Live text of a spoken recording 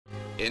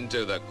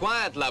Into the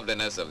quiet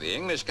loveliness of the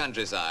English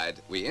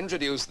countryside, we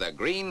introduce the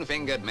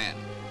green-fingered men.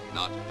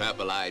 Not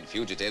purple-eyed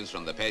fugitives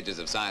from the pages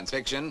of science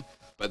fiction,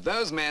 but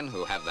those men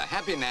who have the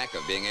happy knack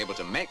of being able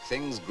to make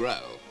things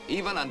grow,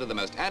 even under the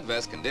most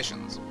adverse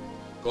conditions.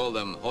 Call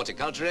them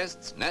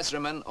horticulturists,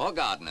 nurserymen, or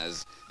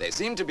gardeners, they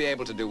seem to be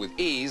able to do with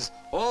ease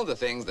all the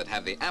things that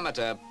have the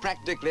amateur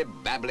practically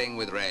babbling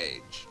with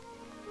rage.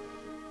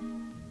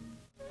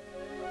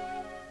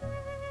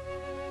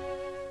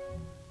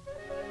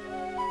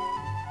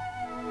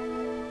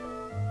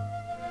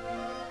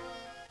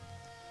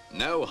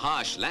 No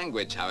harsh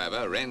language,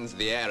 however, rends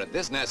the air at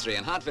this nursery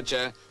in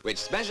Hertfordshire, which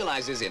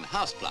specialises in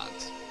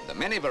houseplants, the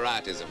many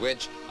varieties of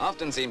which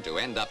often seem to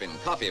end up in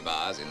coffee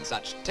bars in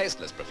such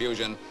tasteless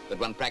profusion that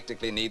one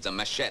practically needs a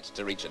machete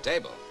to reach a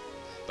table.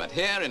 But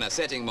here, in a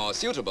setting more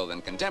suitable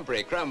than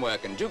contemporary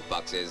chromework and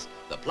jukeboxes,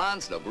 the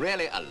plants look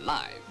really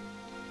alive.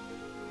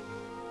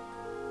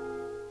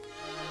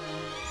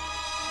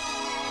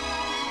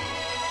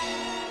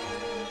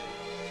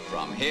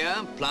 From here,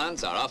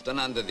 plants are often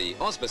under the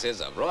auspices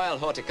of Royal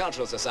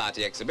Horticultural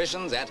Society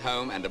exhibitions at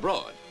home and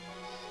abroad.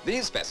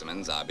 These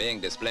specimens are being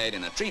displayed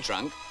in a tree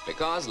trunk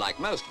because, like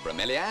most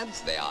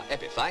bromeliads, they are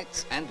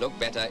epiphytes and look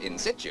better in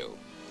situ.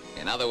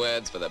 In other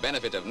words, for the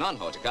benefit of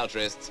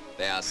non-horticulturists,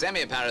 they are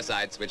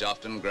semi-parasites which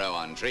often grow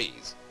on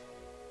trees.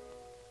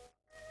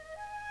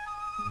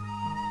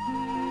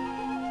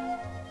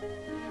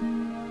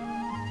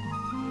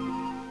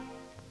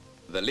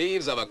 The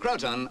leaves of a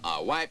Croton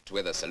are wiped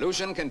with a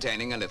solution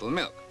containing a little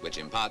milk, which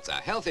imparts a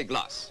healthy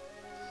gloss.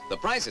 The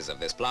prices of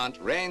this plant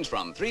range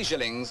from 3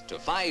 shillings to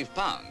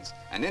 £5,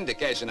 an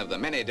indication of the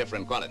many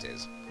different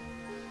qualities.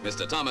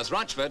 Mr. Thomas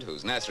Rochford,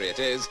 whose nursery it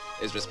is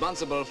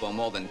responsible for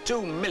more than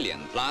 2 million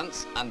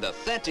plants under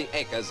 30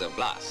 acres of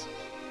glass.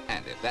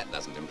 And if that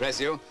doesn't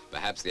impress you,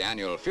 perhaps the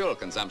annual fuel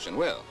consumption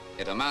will.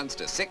 It amounts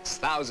to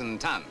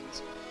 6,000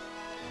 tons.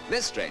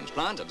 This strange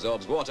plant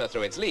absorbs water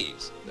through its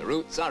leaves. The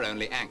roots are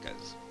only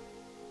anchors.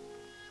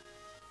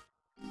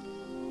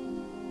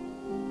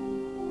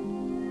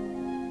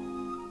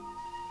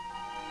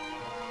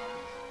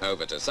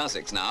 Over to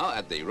Sussex now,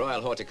 at the Royal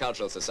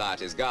Horticultural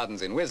Society's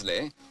gardens in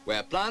Wisley,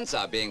 where plants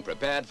are being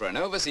prepared for an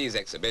overseas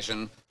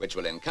exhibition which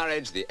will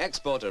encourage the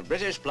export of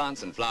British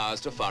plants and flowers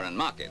to foreign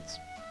markets.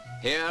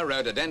 Here,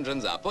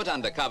 rhododendrons are put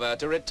under cover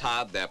to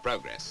retard their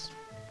progress.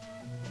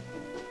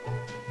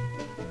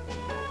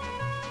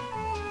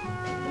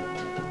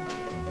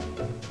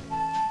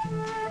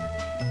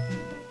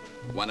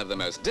 One of the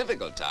most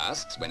difficult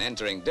tasks when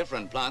entering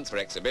different plants for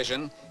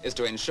exhibition is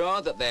to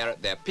ensure that they are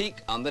at their peak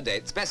on the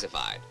date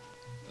specified.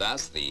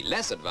 Thus, the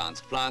less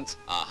advanced plants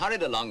are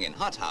hurried along in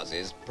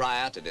hothouses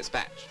prior to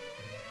dispatch.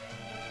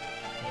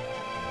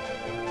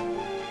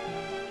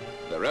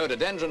 The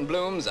rhododendron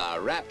blooms are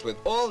wrapped with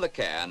all the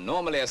care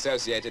normally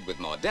associated with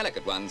more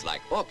delicate ones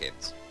like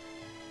orchids.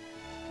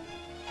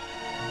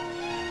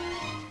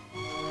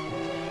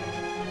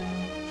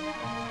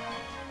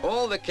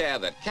 All the care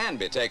that can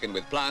be taken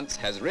with plants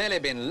has really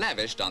been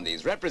lavished on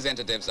these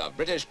representatives of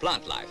British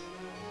plant life.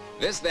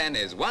 This then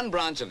is one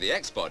branch of the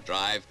export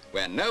drive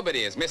where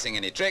nobody is missing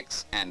any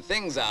tricks and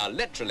things are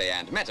literally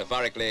and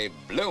metaphorically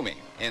blooming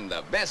in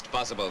the best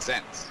possible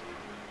sense.